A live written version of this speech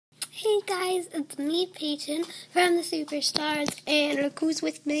Hey guys, it's me, Peyton, from the Superstars, and look who's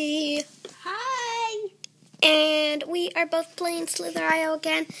with me. Hi! And we are both playing Slither.io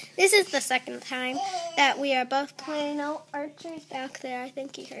again. This is the second time that we are both playing. Oh, Archer's back there. I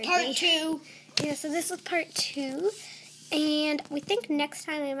think he heard me. Part 2. Yeah, so this is part 2. And we think next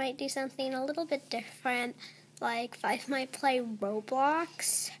time we might do something a little bit different. Like, Fyfe might play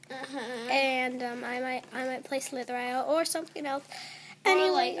Roblox. And I might play Slither.io or something else.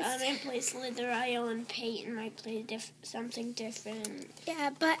 Anyways, I might play Slither.io and Peyton might play something different. Yeah,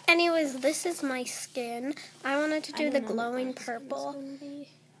 but anyways, this is my skin. I wanted to do the glowing purple.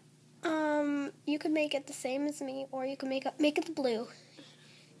 You could make it the same as me, or you can make it the blue.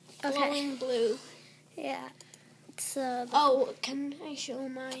 Okay. Glowing blue. Yeah. So. Oh, can I show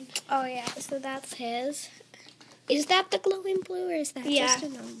mine? Oh yeah. So that's his. Is that the glowing blue, or is that just a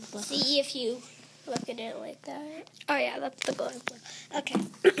normal blue? See if you look at it like that. Oh yeah, that's the glowing blue. Okay.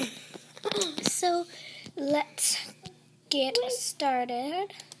 So let's get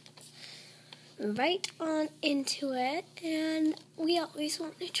started. Right on into it, and we always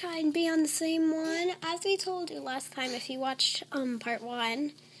want to try and be on the same one. As we told you last time, if you watched part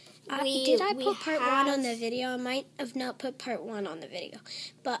 1, did I put part 1 on the video? I might have not put part 1 on the video,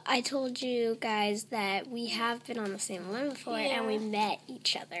 but I told you guys that we have been on the same one before, and we met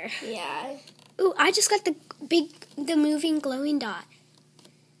each other. Yeah. Ooh, I just got the moving glowing dot,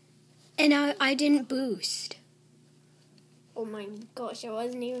 and I didn't boost. Oh my gosh, I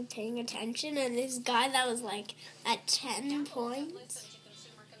wasn't even paying attention, and this guy that was like at 10 points.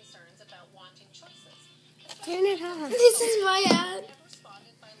 Turn it off. This is my ad.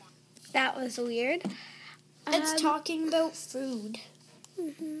 That was weird. It's talking about food.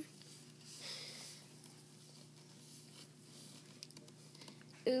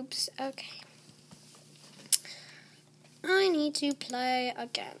 Oops, okay. I need to play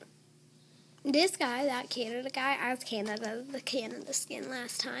again. This guy, that Canada guy, I was the Canada skin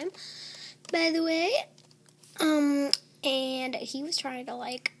last time, by the way. And he was trying to,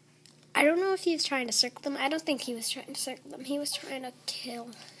 like, I don't know if he was trying to circle them. I don't think he was trying to circle them. He was trying to kill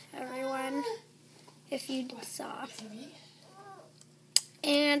everyone, if you saw.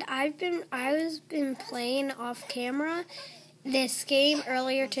 And I've been playing off camera this game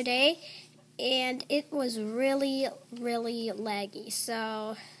earlier today, and it was really, really laggy.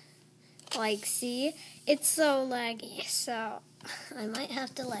 So, like, see, it's so laggy. So, I might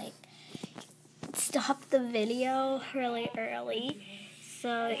have to, like, stop the video really early.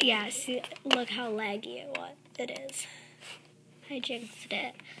 So, yeah, see, look how laggy it is. I jinxed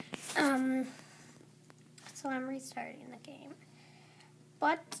it. So I'm restarting the game.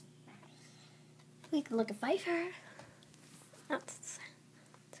 But we can look at Fyfer. That's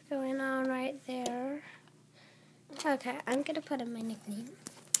going on right there. Okay, I'm gonna put in my nickname.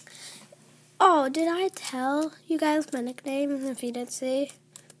 Oh, did I tell you guys my nickname? If you didn't see,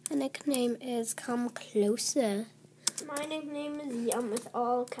 my nickname is Come Closer. My nickname is Yum with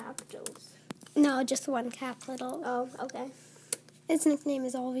all capitals. No, just one capital. Oh, okay. His nickname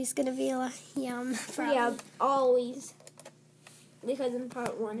is always going to be Yum. Probably. Yeah, always. Because in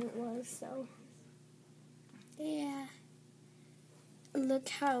part 1 it was, so. Yeah. Look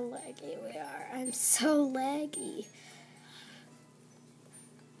how laggy we are. I'm so laggy.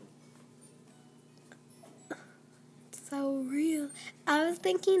 It's so real. I was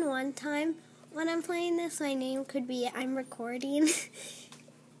thinking one time, when I'm playing this, my name could be I'm recording.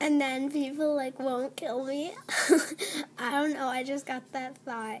 And then people, like, won't kill me. I don't know. I just got that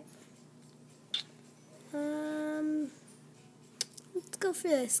thought. Let's go for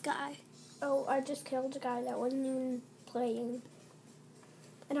this guy. Oh, I just killed a guy that wasn't even playing.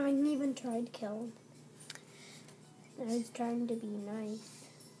 And I didn't even try to kill him. I was trying to be nice.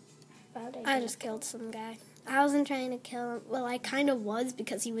 But I just killed some guy. I wasn't trying to kill him. Well, I kind of was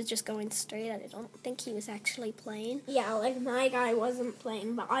because he was just going straight. I don't think he was actually playing. Yeah, like my guy wasn't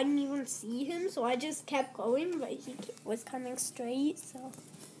playing, but I didn't even see him, so I just kept going, but he was coming straight, so.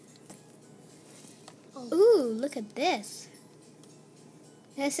 Oh. Ooh, look at this.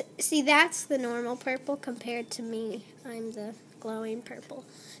 See, that's the normal purple compared to me. I'm the glowing purple.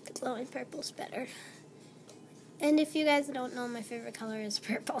 The glowing purple's better. And if you guys don't know, my favorite color is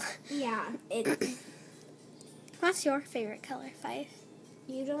purple. Yeah, What's your favorite color, Fyfe?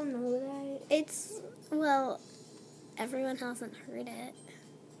 You don't know that? It's, well, everyone hasn't heard it.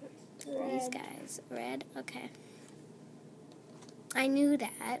 Red. These guys. Red? Okay. I knew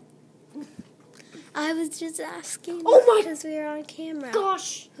that. I was just asking because we were on camera.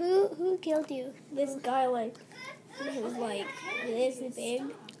 Gosh! Who killed you? This guy, like, he was, like, this big.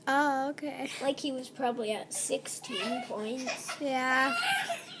 Oh, okay. Like, he was probably at 16 points. Yeah.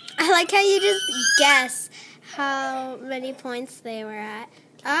 I like how you just guess how many points they were at.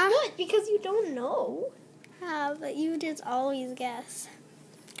 What? Because you don't know. But you just always guess.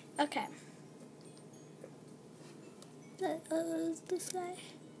 Okay. This guy.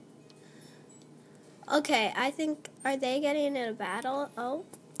 Okay, I think, are they getting in a battle? Oh,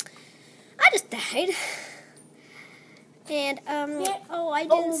 I just died. And, I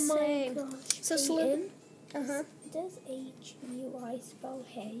didn't say. Gosh. So, Slim. Does H-U-I spell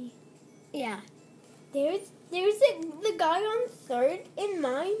hay? Yeah. There's the guy on third in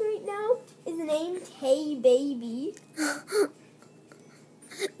mine right now is named Hey Baby.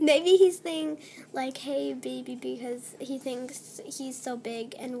 Maybe he's saying, like, hey, baby, because he thinks he's so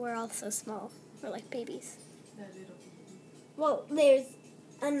big and we're all so small. We're like babies. Well, there's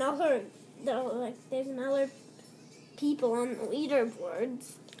another people on the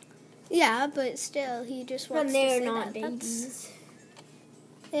leaderboards. Yeah, but still, he just wants to say they're not that. babies.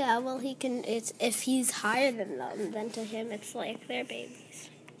 Yeah, well, he can. It's if he's higher than them, then to him it's like they're babies.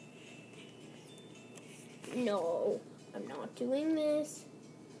 No, I'm not doing this.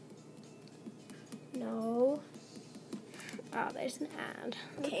 No. Oh, there's an ad.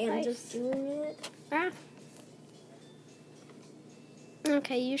 Okay, I'm just doing it.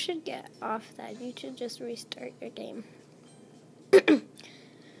 Okay, you should get off that. You should just restart your game.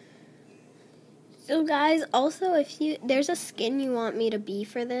 So guys, also if there's a skin you want me to be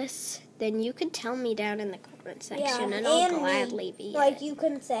for this, then you could tell me down in the comment section and I'll gladly be it. You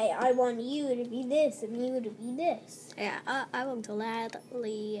can say, I want you to be this and you to be this. Yeah, I will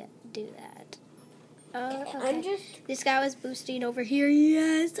gladly do that. Okay. This guy was boosting over here.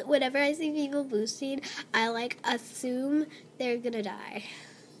 Yes, whenever I see people boosting, I assume they're gonna die.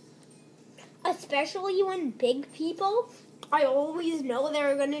 Especially when big people, I always know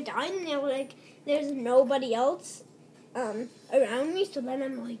they're gonna die and they're like, there's nobody else around me, so then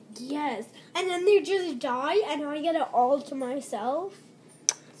I'm like, yes. And then they just die, and I get it all to myself.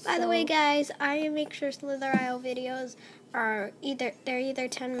 By the way, guys, I make sure Slither IO videos are either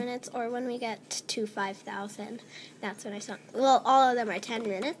 10 minutes or when we get to 5,000. That's when I start. Well, all of them are 10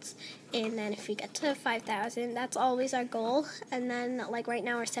 minutes, and then if we get to 5,000, that's always our goal. And then, like right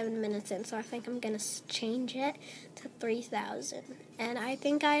now, we're 7 minutes in, so I think I'm gonna change it to 3,000. And I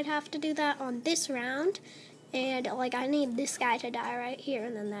think I'd have to do that on this round. And, I need this guy to die right here,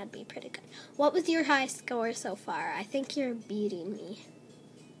 and then that'd be pretty good. What was your high score so far? I think you're beating me.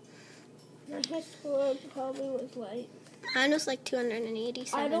 My high score probably was mine was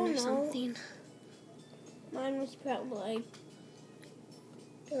 287 or something. Mine was probably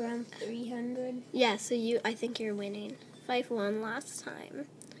around 300. Yeah, so I think you're winning. Fyfe won last time.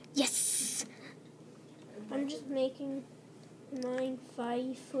 Yes! I'm just making mine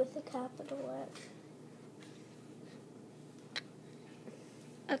Fyfe with a capital F.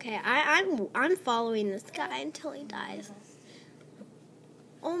 Okay, I'm following this guy until he dies.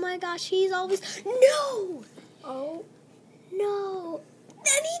 Oh my gosh, he's always no! Oh no!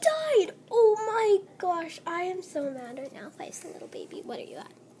 Then he died! Oh my gosh, I am so mad right now. Fyfe's a little baby. What are you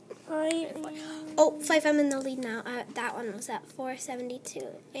at? Oh, Fyfe, I'm in the lead now. That one was at 472,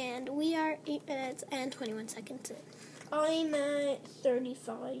 and we are 8 minutes and 21 seconds in. I'm at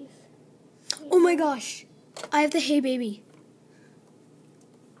 35. Oh my gosh, I have the hey baby.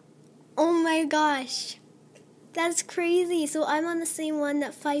 Oh my gosh. That's crazy. So I'm on the same one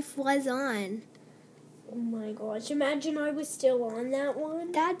that Fyfe was on. Oh my gosh. Imagine I was still on that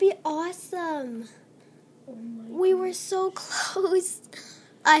one. That'd be awesome. Oh my gosh. We were so close.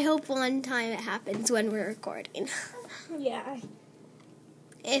 I hope one time it happens when we're recording. Yeah.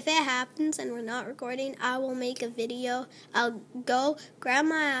 If it happens and we're not recording, I will make a video. I'll go grab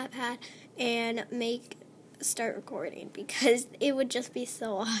my iPad and start recording because it would just be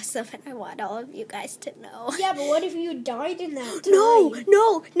so awesome and I want all of you guys to know. Yeah, but what if you died in that time? No.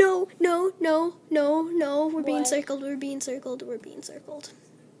 We're being circled.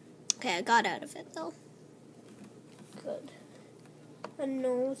 Okay, I got out of it though. Good. I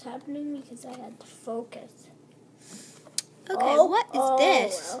know what's happening because I had to focus. Okay, what is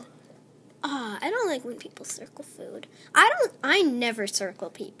this? Well. I don't like when people circle food. I never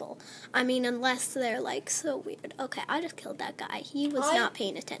circle people. I mean, unless they're so weird. Okay, I just killed that guy. He was not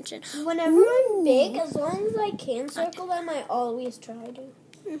paying attention. Whenever I'm big, as long as I can circle them, I always try to.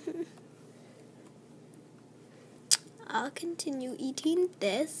 I'll continue eating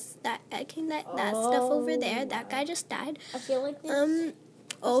this. That stuff over there. That guy just died. I feel like this.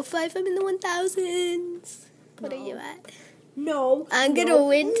 Fyfe, I'm in the 1000s. What are you at? No. I'm gonna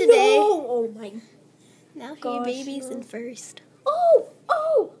win today. No. Oh my. Now hey baby's in first. Oh.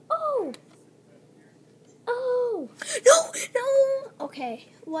 No. Okay,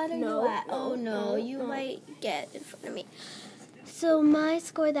 what are No, you at? no, No, you no. might get in front of me. So my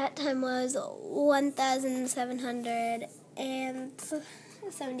score that time was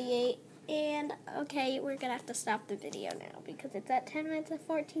 1,778. And, okay, we're going to have to stop the video now because it's at 10 minutes and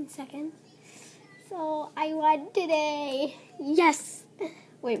 14 seconds. So I won today. Yes.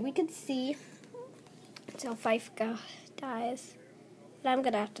 Wait, we can see until Fyfer dies. But I'm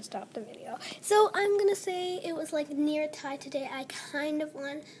going to have to stop the video. So I'm going to say it was like near tie today. I kind of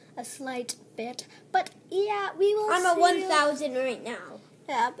won a slight bit. But yeah, we will I'm see. at 1,000 right now.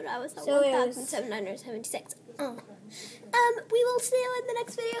 Yeah, but I was at So it was- 1,776. Oh. We will see you in the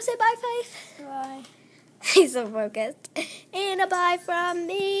next video. Say bye, Fyfe. Bye. He's so focused. And a bye from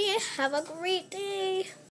me. Have a great day.